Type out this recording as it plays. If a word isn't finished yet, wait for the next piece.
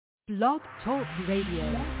Blog Talk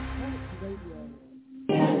Radio.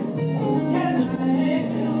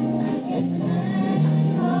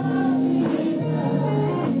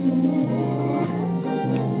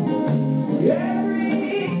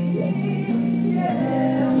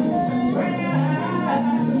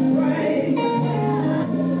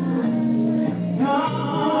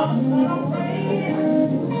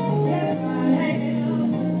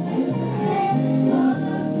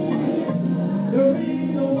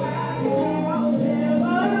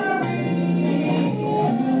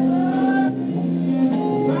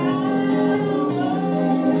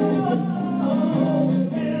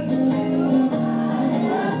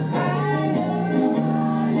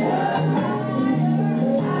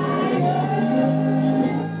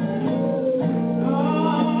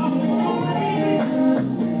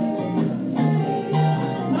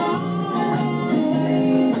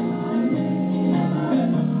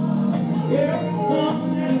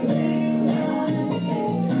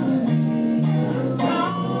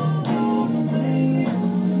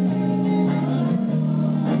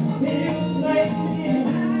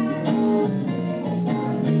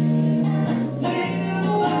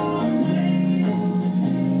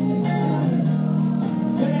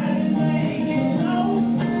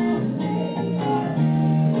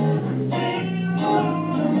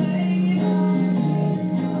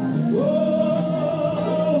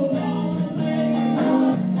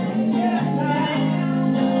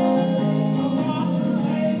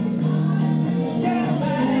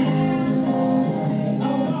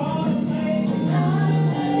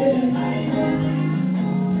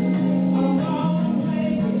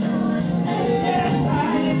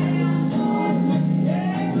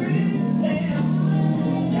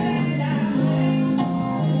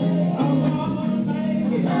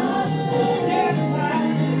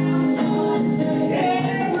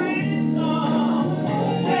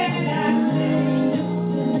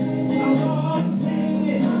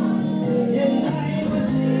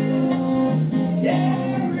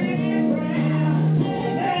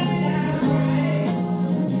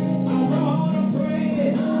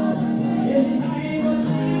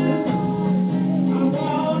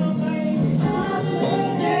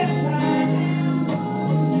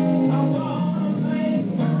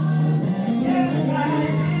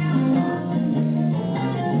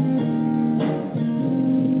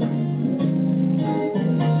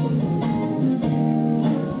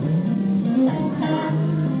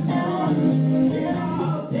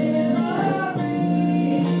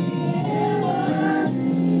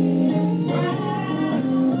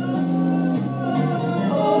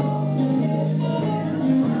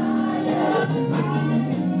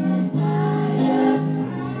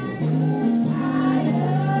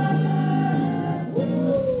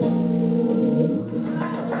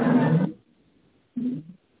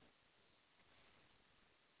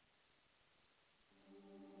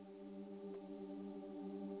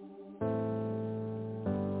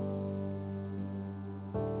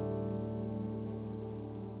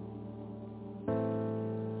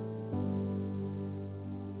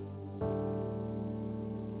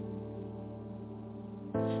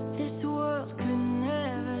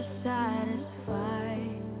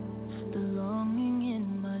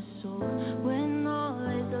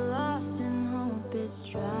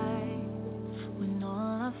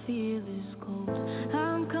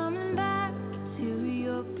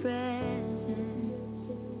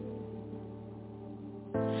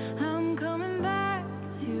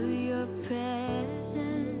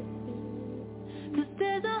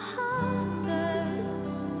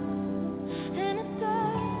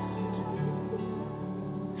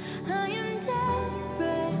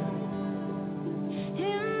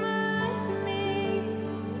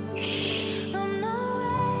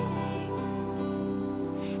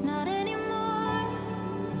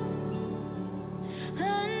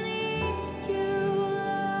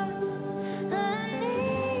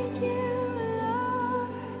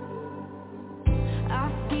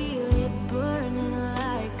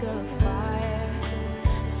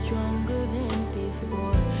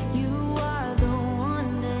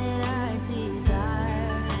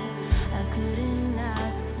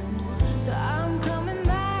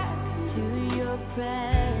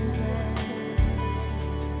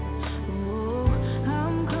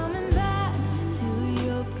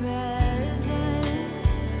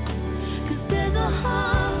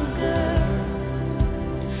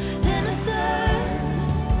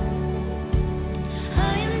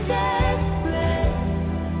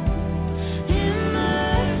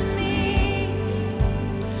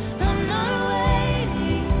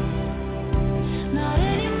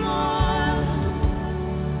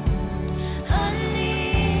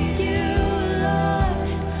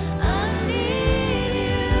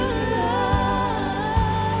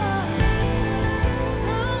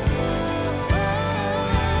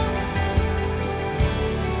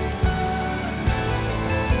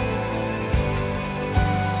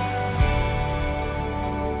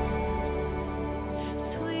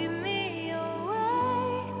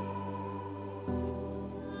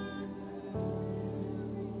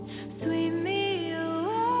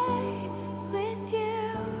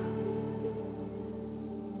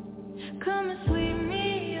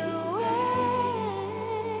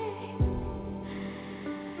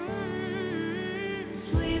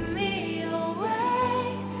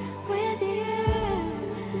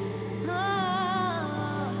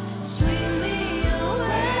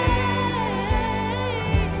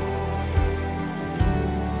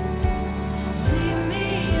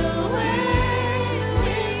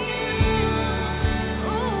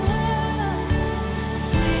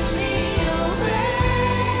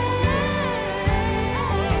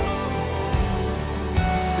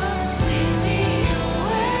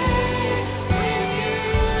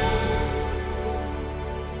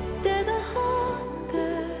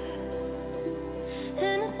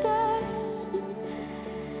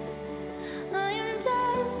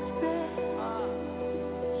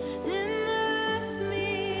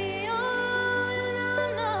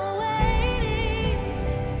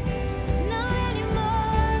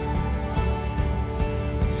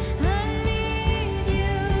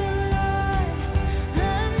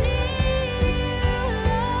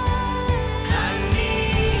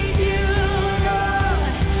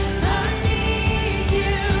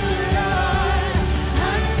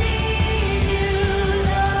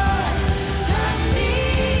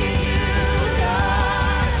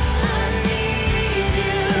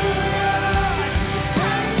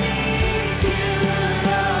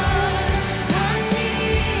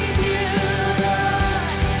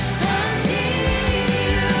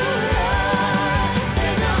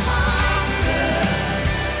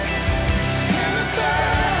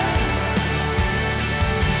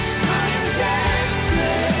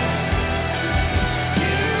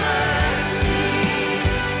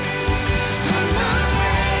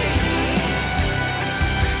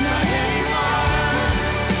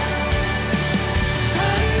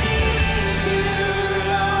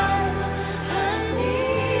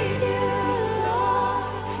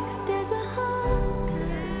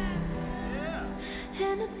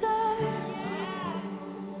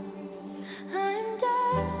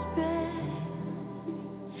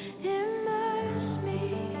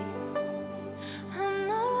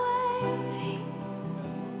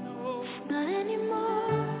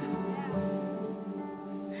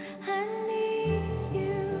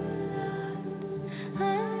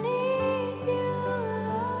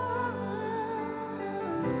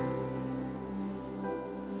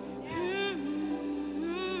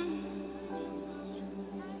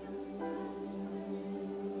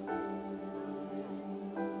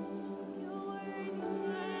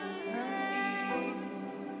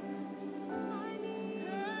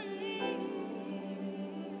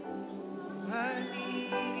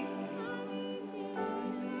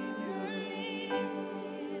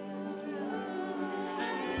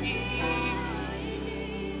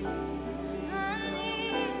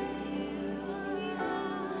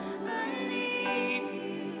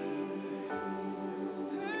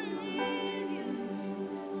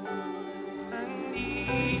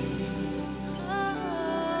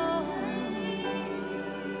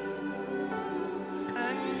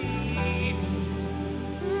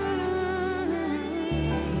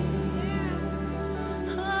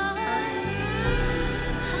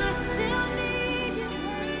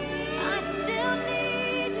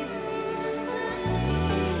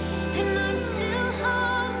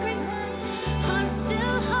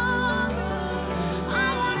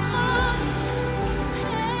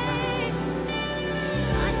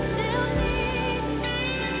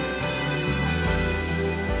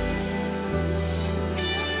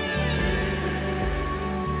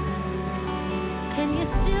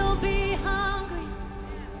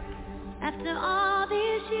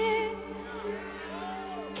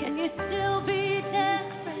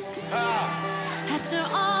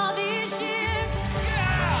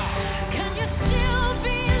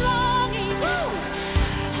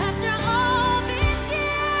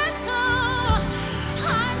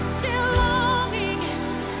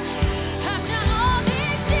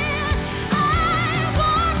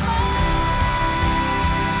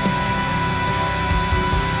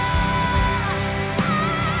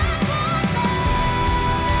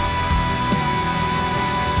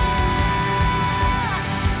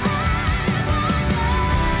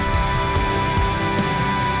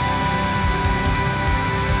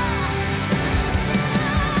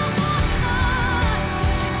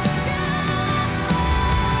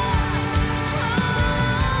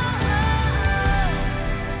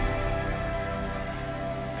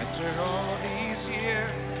 After all these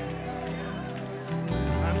years,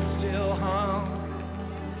 I'm still hungry.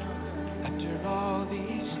 After all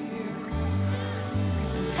these years,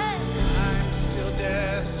 I'm still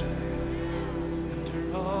desperate. After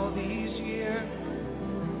all these years,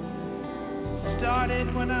 started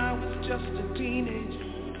when I was just a teenager.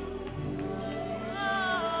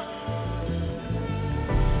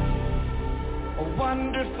 A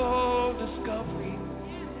wonderful discovery.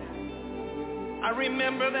 I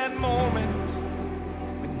remember that moment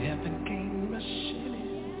when heaven came rushing in.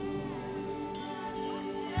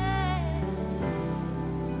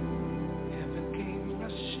 Heaven came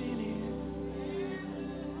rushing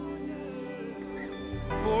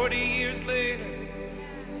in. 40 years later,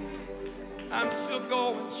 I'm still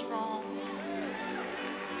going strong.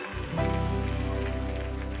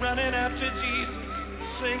 Running after Jesus,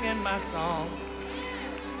 singing my song.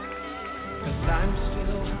 'Cause I'm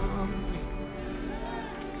still hungry.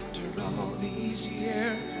 After all these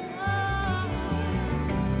years,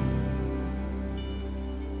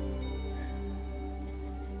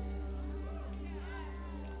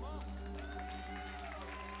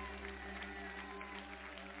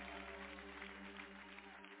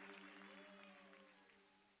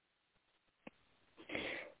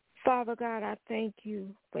 Father God, I thank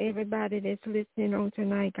you for everybody that's listening on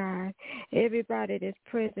tonight, God. Everybody that's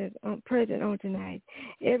present on tonight.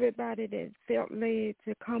 Everybody that felt led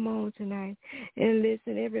to come on tonight and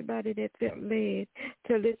listen. Everybody that felt led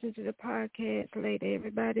to listen to the podcast later.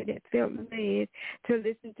 Everybody that felt led to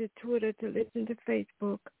listen to Twitter, to listen to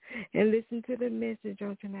Facebook, and listen to the message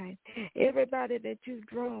on tonight. Everybody that you've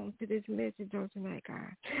drawn to this message on tonight,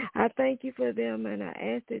 God. I thank you for them, and I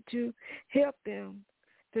ask that you help them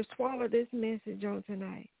to swallow this message on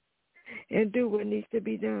tonight and do what needs to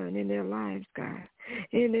be done in their lives, God,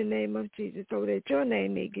 in the name of Jesus, so that your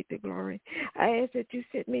name may get the glory. I ask that you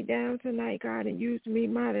sit me down tonight, God, and use me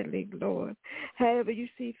mightily, Lord, however you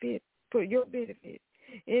see fit for your benefit,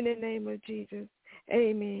 in the name of Jesus.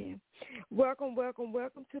 Amen. Welcome, welcome,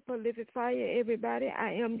 welcome to Prolific Fire, everybody.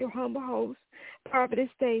 I am your humble host,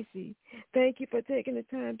 Prophetess Stacy. Thank you for taking the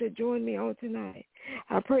time to join me on tonight.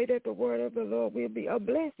 I pray that the word of the Lord will be a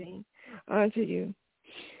blessing unto you.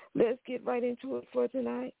 Let's get right into it for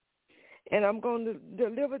tonight. And I'm going to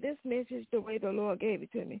deliver this message the way the Lord gave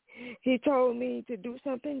it to me. He told me to do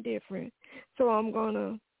something different. So I'm going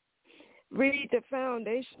to read the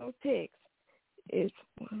foundational text. It's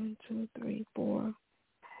 1, 2, 3, 4, 5,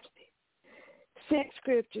 6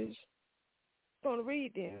 scriptures. I'm going to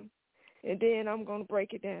read them, and then I'm going to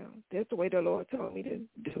break it down. That's the way the Lord told me to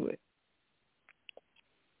do it.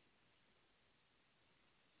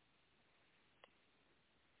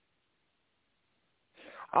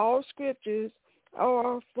 All scriptures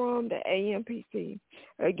are from the AMPC.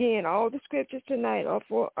 Again, all the scriptures tonight are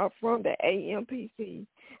from the AMPC,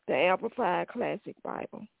 the Amplified Classic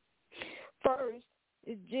Bible. First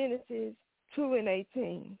is Genesis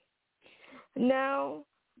 2:18. Now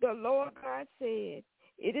the Lord God said,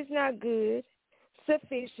 it is not good,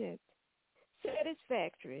 sufficient,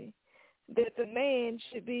 satisfactory that the man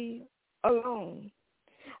should be alone.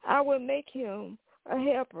 I will make him a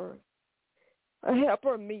helper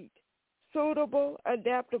meet, suitable,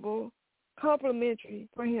 adaptable, complementary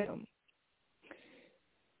for him.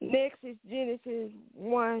 Next is Genesis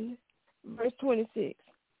 1, verse 26.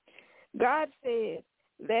 God said,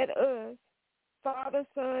 let us, Father,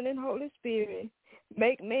 Son, and Holy Spirit,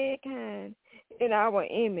 make mankind in our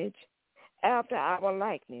image, after our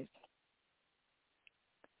likeness.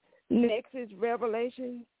 Next is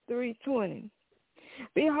Revelation 3:20.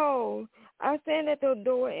 Behold, I stand at the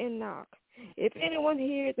door and knock. If anyone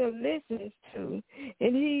hears and listens to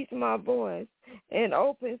and heeds my voice and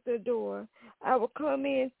opens the door, I will come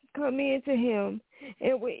in to him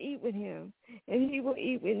and will eat with him, and he will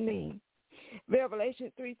eat with me.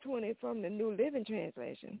 Revelation 3:20 from the New Living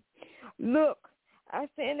Translation. Look, I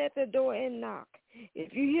stand at the door and knock.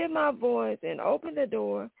 If you hear my voice and open the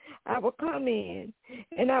door, I will come in,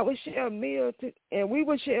 and I will share a meal and we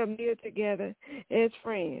will share a meal together as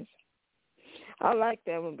friends. I like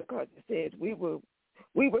that one because it says we will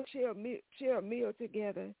share a meal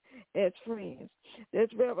together as friends.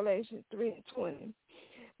 That's Revelation 3:20,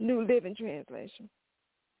 New Living Translation.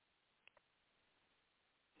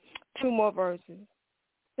 2 more verses.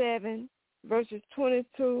 7, verses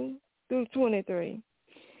 22 through 23.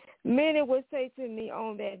 Many will say to me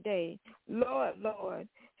on that day, Lord, Lord,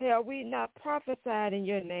 have we not prophesied in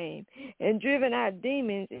your name and driven out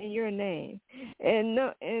demons in your name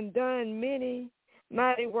and done many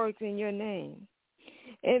mighty works in your name?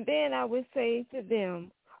 And then I will say to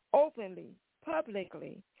them openly,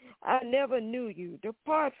 publicly, I never knew you.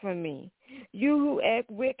 Depart from me, you who act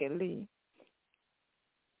wickedly,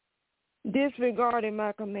 disregarding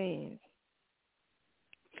my commands.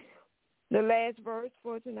 The last verse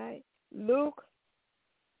for tonight, Luke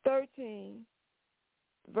 13,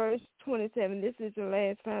 verse 27. This is the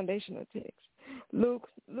last foundational text. Luke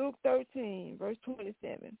 13, verse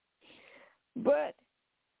 27. But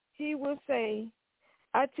he will say,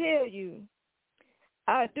 I tell you,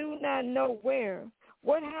 I do not know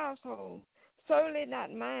what household, certainly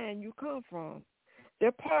not mine, you come from.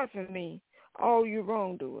 Depart from me, all you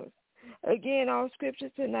wrongdoers. Again, all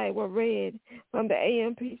scriptures tonight were read from the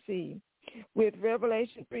AMPC, with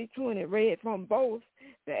Revelation 3:20 read from both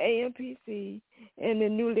the AMPC and the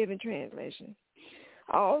New Living Translation.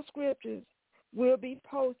 All scriptures will be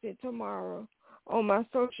posted tomorrow on my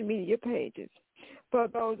social media pages for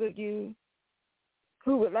those of you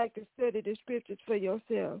who would like to study the scriptures for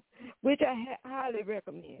yourself, which I highly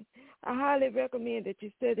recommend. I highly recommend that you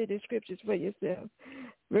study the scriptures for yourself.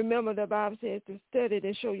 Remember, the Bible says to study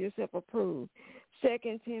to show yourself approved.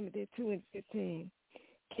 2 Timothy 2:15,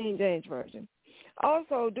 King James Version.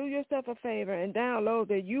 Also, do yourself a favor and download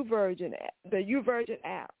the YouVersion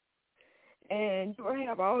app, and you will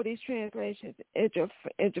have all these translations at your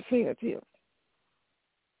fingertips.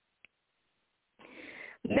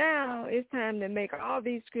 Now it's time to make all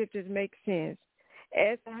these scriptures make sense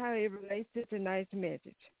as to how it relates to tonight's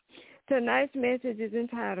message. Tonight's message is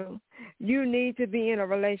entitled, You Need to Be in a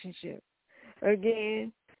Relationship.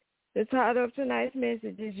 Again, the title of tonight's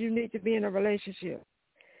message is You Need to Be in a Relationship.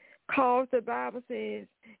 Because the Bible says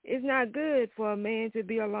it's not good for a man to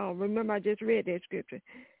be alone. Remember, I just read that scripture.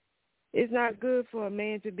 It's not good for a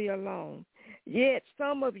man to be alone. Yet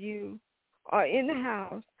some of you are in the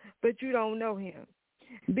house, but you don't know him.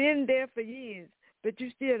 Been there for years, but you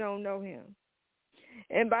still don't know him.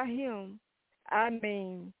 And by him, I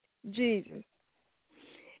mean Jesus.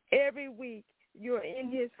 Every week, you're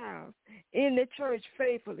in his house, in the church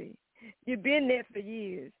faithfully. You've been there for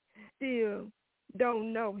years, still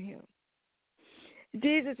don't know him.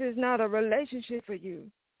 Jesus is not a relationship for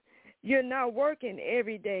you. You're not working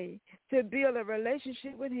every day to build a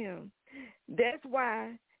relationship with him. That's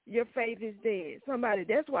why your faith is dead.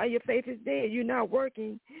 That's why your faith is dead. You're not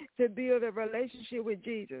working to build a relationship with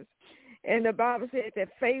Jesus. And the Bible says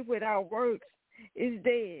that faith without works is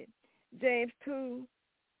dead. James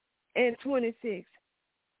 2:26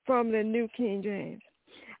 from the New King James.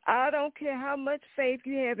 I don't care how much faith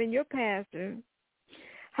you have in your pastor,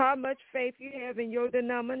 how much faith you have in your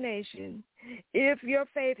denomination. If your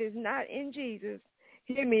faith is not in Jesus,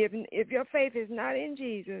 hear me, if your faith is not in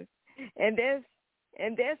Jesus, and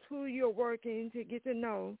that's who you're working to get to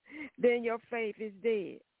know, then your faith is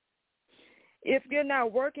dead. If you're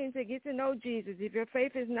not working to get to know Jesus, if your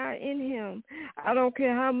faith is not in him, I don't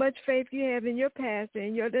care how much faith you have in your pastor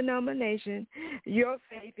and your denomination, your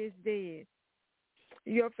faith is dead.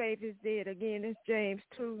 Your faith is dead. Again, it's James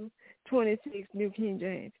 2:26, New King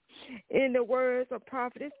James. In the words of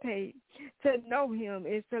Prophetess Stacy, to know him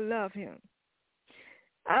is to love him.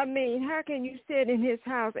 I mean, how can you sit in his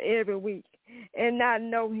house every week and not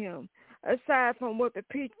know him, aside from what the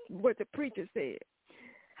preacher said?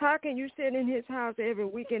 How can you sit in his house every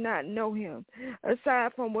week and not know him,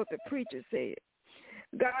 aside from what the preacher said?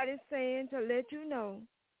 God is saying to let you know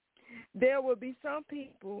there will be some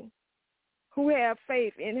people who have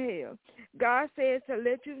faith in hell. God says to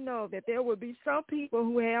let you know that there will be some people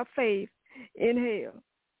who have faith in hell.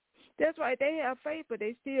 That's right, they have faith, but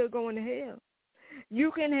they still going to hell.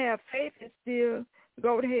 You can have faith and still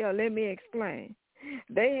go to hell. Let me explain.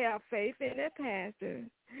 They have faith in their pastor.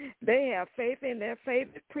 They have faith in their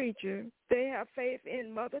favorite preacher. They have faith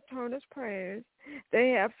in Mother Turner's prayers.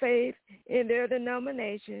 They have faith in their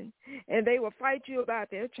denomination, and they will fight you about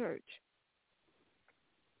their church.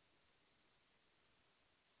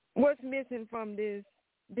 What's missing from this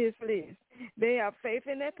list? They have faith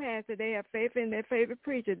in their pastor. They have faith in their favorite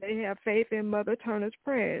preacher. They have faith in Mother Turner's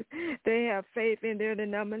prayers. They have faith in their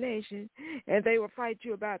denomination, and they will fight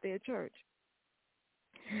you about their church.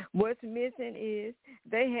 What's missing is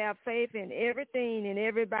they have faith in everything and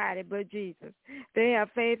everybody but Jesus. They have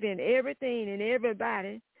faith in everything and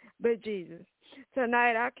everybody but Jesus.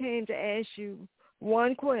 Tonight I came to ask you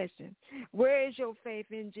one question. Where is your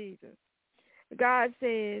faith in Jesus? God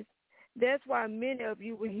says, that's why many of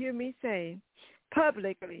you will hear me say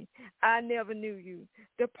publicly, I never knew you.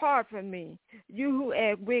 Depart from me, you who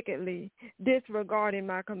act wickedly, disregarding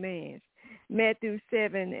my commands. Matthew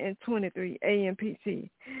 7:23, AMPC.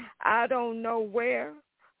 I don't know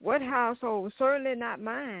what household, certainly not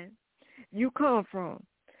mine, you come from.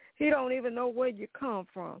 He don't even know where you come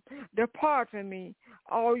from. Depart from me,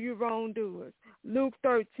 all you wrongdoers. Luke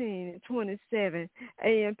 13:27,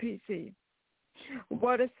 AMPC.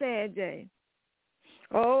 What a sad day.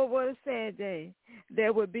 Oh, what a sad day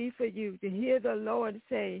that would be for you to hear the Lord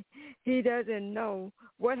say he doesn't know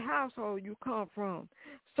what household you come from.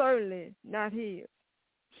 Certainly not his.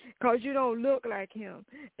 Because you don't look like him,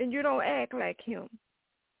 and you don't act like him,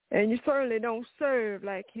 and you certainly don't serve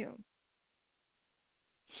like him.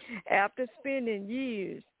 After spending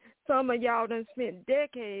years, some of y'all done spent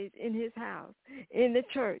decades in his house, in the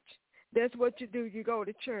church. That's what you do. You go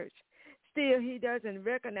to church. Still, he doesn't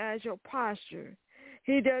recognize your posture.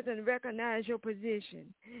 He doesn't recognize your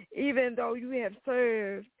position, even though you have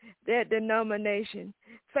served that denomination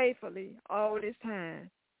faithfully all this time.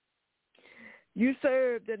 You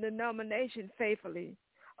served the denomination faithfully,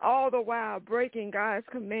 all the while breaking God's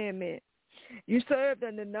commandment. You served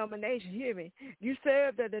the denomination. Hear me. You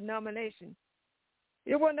served the denomination.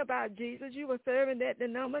 It wasn't about Jesus. You were serving that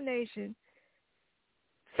denomination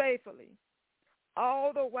faithfully,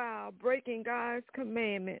 all the while breaking God's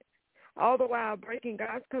commandment. All the while breaking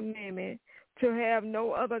God's commandment to have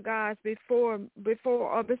no other gods before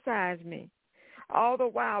or besides me. All the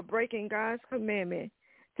while breaking God's commandment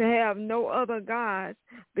to have no other gods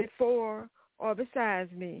before or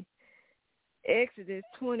besides me. Exodus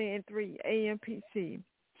 20:3, AMPC.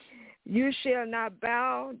 You shall not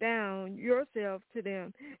bow down yourself to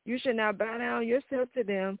them. You shall not bow down yourself to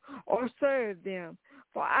them or serve them.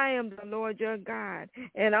 For I am the Lord your God,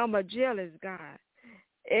 and I'm a jealous God.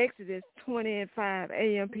 Exodus 20:5,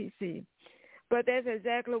 AMPC. But that's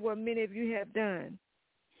exactly what many of you have done.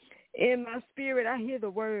 In my spirit, I hear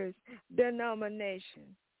the words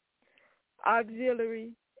denomination,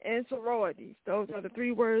 auxiliary, and sororities. Those are the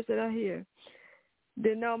three words that I hear.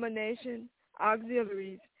 Denomination,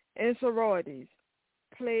 auxiliaries, and sororities.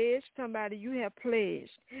 Pledged, somebody, you have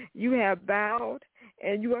pledged. You have bowed,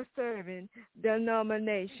 and you are serving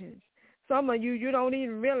denominations. Some of you, you don't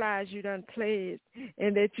even realize you done pledged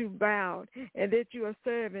and that you bowed and that you are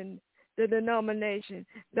serving the denomination,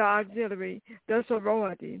 the auxiliary, the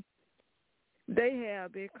sorority. They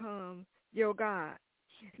have become your God.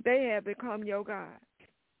 They have become your God.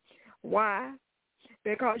 Why?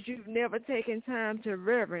 Because you've never taken time to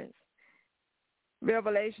reverence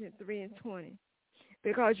Revelation 3:20.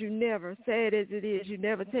 Because you never, sad as it is, you've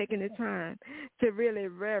never taken the time to really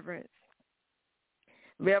reverence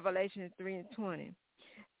Revelation 3:20.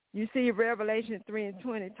 You see, Revelation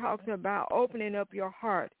 3:20 talks about opening up your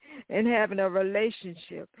heart and having a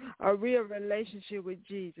relationship, a real relationship with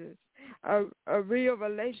Jesus, a real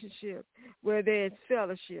relationship where there's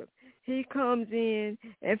fellowship. He comes in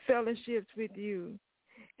and fellowships with you,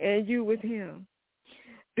 and you with him.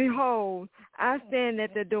 Behold, I stand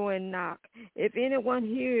at the door and knock. If anyone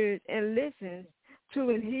hears and listens to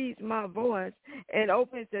and heeds my voice and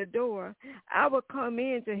opens the door, I will come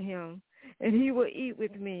in to him, and he will eat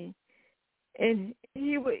with me, and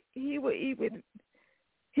he will eat with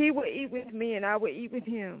me, and I will eat with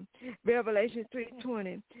him. Revelation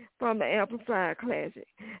 3:20 from the Amplified Classic.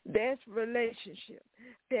 That's relationship.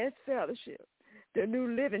 That's fellowship. The New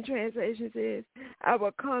Living Translation says, I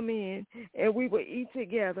will come in and we will eat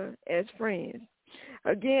together as friends.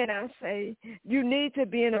 Again, I say, you need to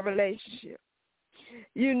be in a relationship.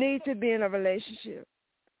 You need to be in a relationship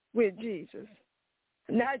with Jesus.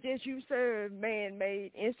 Not just you serve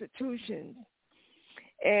man-made institutions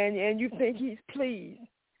and you think he's pleased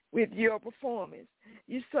with your performance.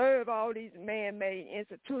 You serve all these man-made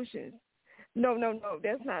institutions. No,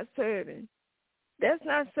 that's not serving. That's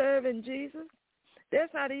not serving Jesus.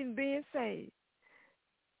 That's not even being saved.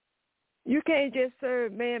 You can't just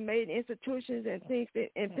serve man-made institutions and think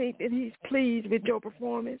that he's pleased with your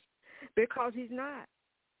performance, because he's not.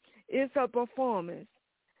 It's a performance,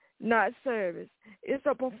 not service. It's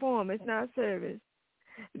a performance, not service.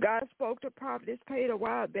 God spoke to Prophetess Stacy a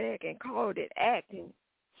while back and called it acting,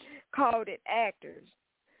 called it actors.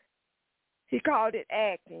 He called it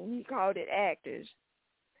acting. He called it actors.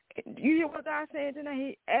 You hear what God's saying tonight?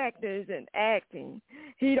 He actors and acting.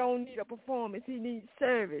 He don't need a performance. He needs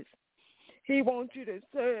service. He wants you to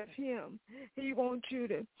serve him. He wants you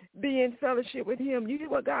to be in fellowship with him. You hear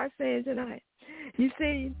what God's saying tonight? You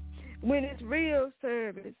see, when it's real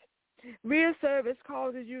service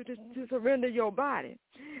causes you to surrender your body.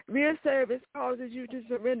 Real service causes you to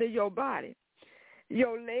surrender your body.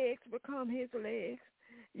 Your legs become his legs.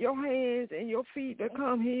 Your hands and your feet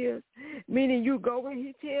become his, meaning you go where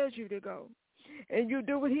he tells you to go, and you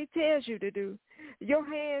do what he tells you to do. Your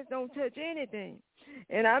hands don't touch anything,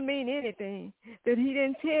 and I mean anything, that he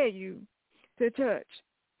didn't tell you to touch.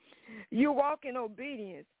 You walk in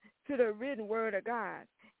obedience to the written word of God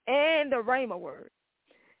and the Rhema word.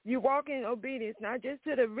 You walk in obedience, not just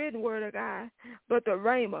to the written word of God, but the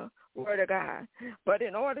Rhema word of God. But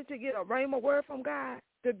in order to get a Rhema word from God,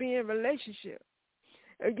 to be in relationship,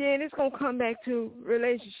 again, it's going to come back to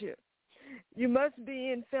relationship. You must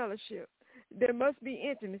be in fellowship. There must be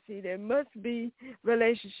intimacy. There must be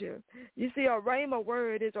relationship. You see, a Rhema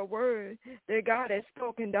word is a word that God has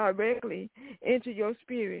spoken directly into your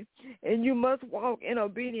spirit. And you must walk in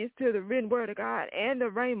obedience to the written word of God and the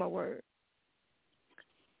Rhema word.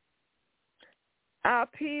 I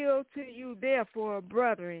appeal to you, therefore,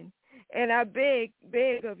 brethren, and I beg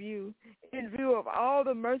of you, in view of all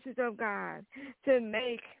the mercies of God, to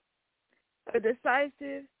make a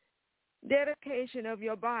decisive dedication of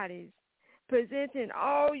your bodies, presenting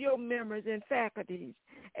all your members and faculties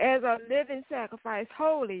as a living sacrifice,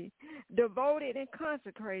 holy, devoted, and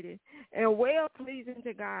consecrated, and well-pleasing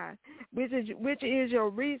to God, which is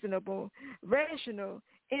your reasonable, rational,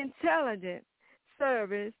 intelligent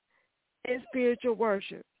service in spiritual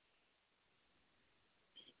worship.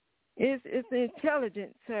 It's an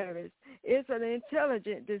intelligent service. It's an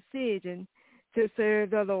intelligent decision to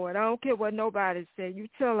serve the Lord. I don't care what nobody said. You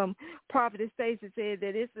tell them, Prophetess Stacy said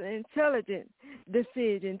that it's an intelligent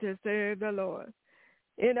decision to serve the Lord.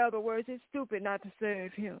 In other words, it's stupid not to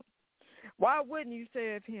serve him. Why wouldn't you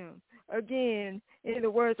serve him? Again, in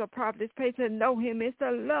the words of Prophetess Stacy, to know him is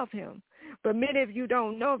to love him. But many of you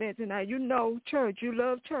don't know that tonight. You know church. You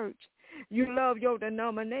love church. You love your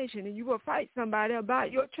denomination, and you will fight somebody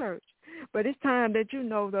about your church. But it's time that you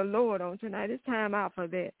know the Lord on tonight. It's time out for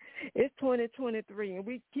that. It's 2023, and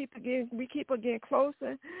we keep getting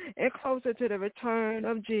closer and closer to the return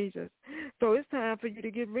of Jesus. So it's time for you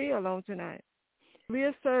to get real on tonight.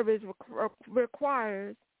 Real service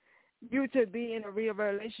requires you to be in a real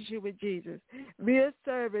relationship with Jesus. Real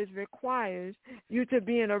service requires you to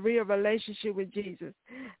be in a real relationship with Jesus.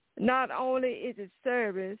 Not only is it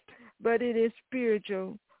service, but it is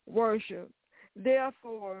spiritual worship.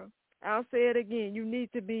 Therefore, I'll say it again, you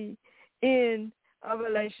need to be in a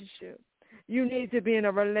relationship. You need to be in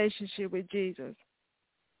a relationship with Jesus.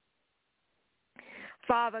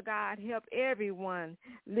 Father God, help everyone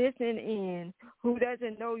listening in who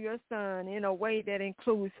doesn't know your son in a way that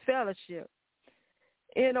includes fellowship,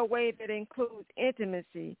 in a way that includes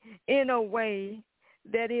intimacy, in a way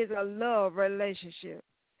that is a love relationship.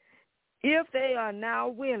 If they are now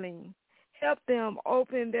willing, help them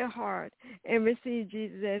open their heart and receive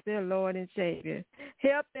Jesus as their Lord and Savior.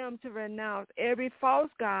 Help them to renounce every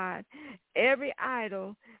false god, every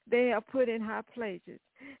idol they have put in high places.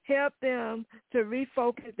 Help them to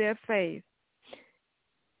refocus their faith.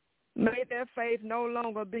 May their faith no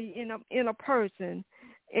longer be in a person,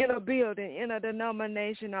 in a building, in a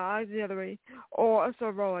denomination or auxiliary or a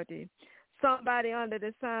sorority. Somebody under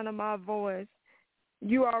the sound of my voice,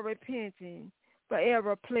 you are repenting,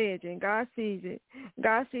 forever pledging. God sees it.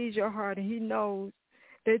 God sees your heart, and he knows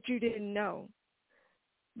that you didn't know.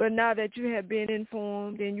 But now that you have been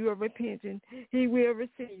informed and you are repenting, he will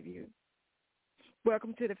receive you.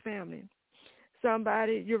 Welcome to the family.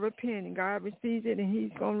 Somebody, you're repenting. God receives it, and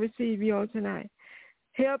he's going to receive you on tonight.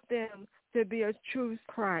 Help them to be a true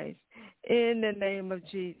Christ in the name of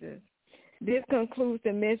Jesus. This concludes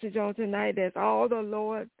the message on tonight. That's all the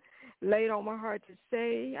Lord laid on my heart to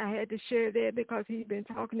say. I had to share that because he's been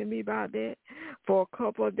talking to me about that for a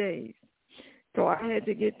couple of days. So I had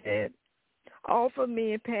to get that off of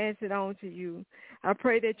me and pass it on to you. I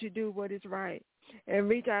pray that you do what is right and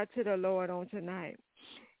reach out to the Lord on tonight.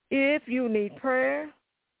 If you need prayer,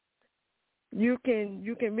 you can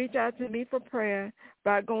reach out to me for prayer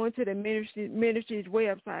by going to the ministry's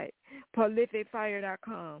website,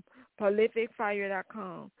 prolificfire.com,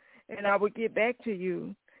 prolificfire.com, and I will get back to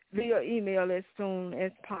you via email as soon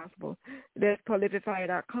as possible. That's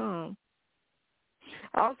prolificfire.com.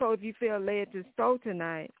 Also, if you feel led to sow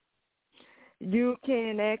tonight, you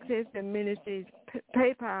can access the ministry's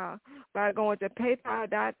PayPal by going to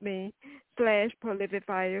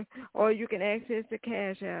paypal.me/prolificfire, or you can access the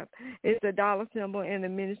Cash App. It's the dollar symbol in the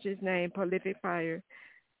ministry's name, Prolific Fire,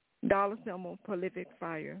 dollar symbol, Prolific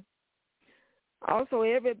Fire. Also,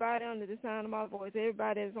 everybody under the sound of my voice,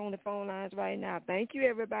 everybody that's on the phone lines right now, thank you,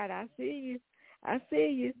 everybody. I see you. I see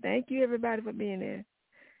you. Thank you, everybody, for being there.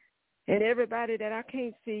 And everybody that I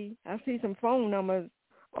can't see, I see some phone numbers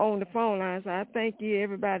on the phone lines. So I thank you,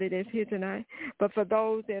 everybody that's here tonight. But for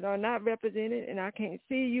those that are not represented and I can't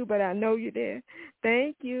see you, but I know you're there,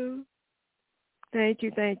 thank you. Thank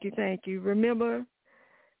you, thank you, thank you. Remember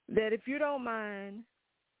that if you don't mind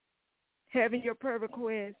having your prayer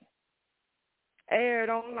request aired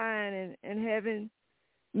online and having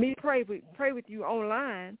me pray with you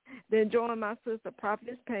online, then join my sister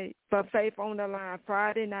Prophetess Stacy for Faith on the Line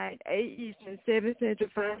Friday night, 8 Eastern, 7 Central,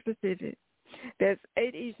 5 Pacific. That's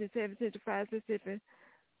 8 Eastern, 7 Central, 5 Pacific,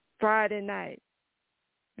 Friday night.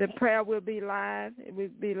 The prayer will be live. It will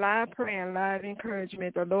be live prayer and live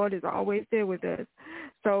encouragement. The Lord is always there with us.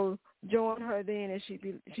 So join her then, and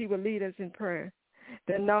she will lead us in prayer.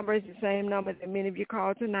 The number is the same number that many of you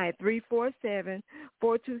called tonight,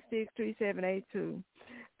 347-426-3782.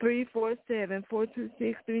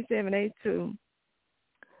 347-426-3782.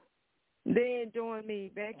 Then join me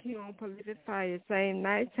back here on Prolific Fire, same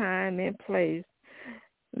night, time, and place.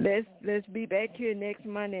 Let's be back here next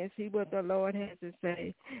Monday and see what the Lord has to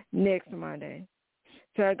say next Monday.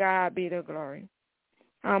 To God be the glory.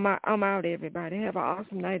 I'm out, everybody. Have an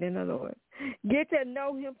awesome night in the Lord. Get to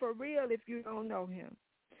know him for real if you don't know him.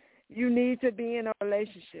 You need to be in a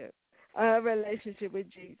relationship with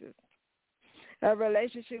Jesus. A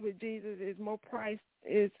relationship with Jesus is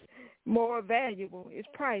more valuable. It's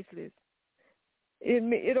priceless.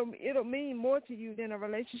 It'll mean more to you than a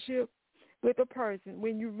relationship with a person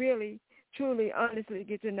when you really, truly, honestly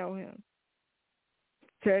get to know him.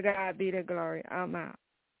 To God be the glory. I'm out.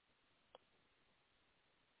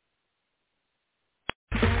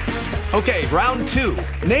 Okay, round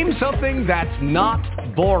 2. Name something that's not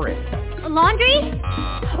boring. A laundry?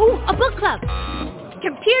 Ooh, a book club.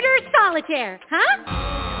 Computer solitaire, huh?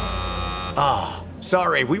 Ah,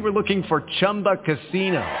 sorry, we were looking for Chumba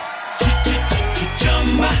Casino.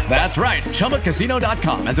 That's right,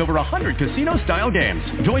 ChumbaCasino.com has over 100 casino-style games.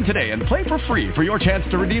 Join today and play for free for your chance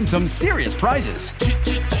to redeem some serious prizes.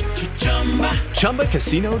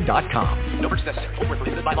 ChumbaCasino.com. No purchase necessary. Void where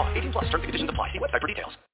prohibited by law. 18+. Terms and conditions apply. See website for details.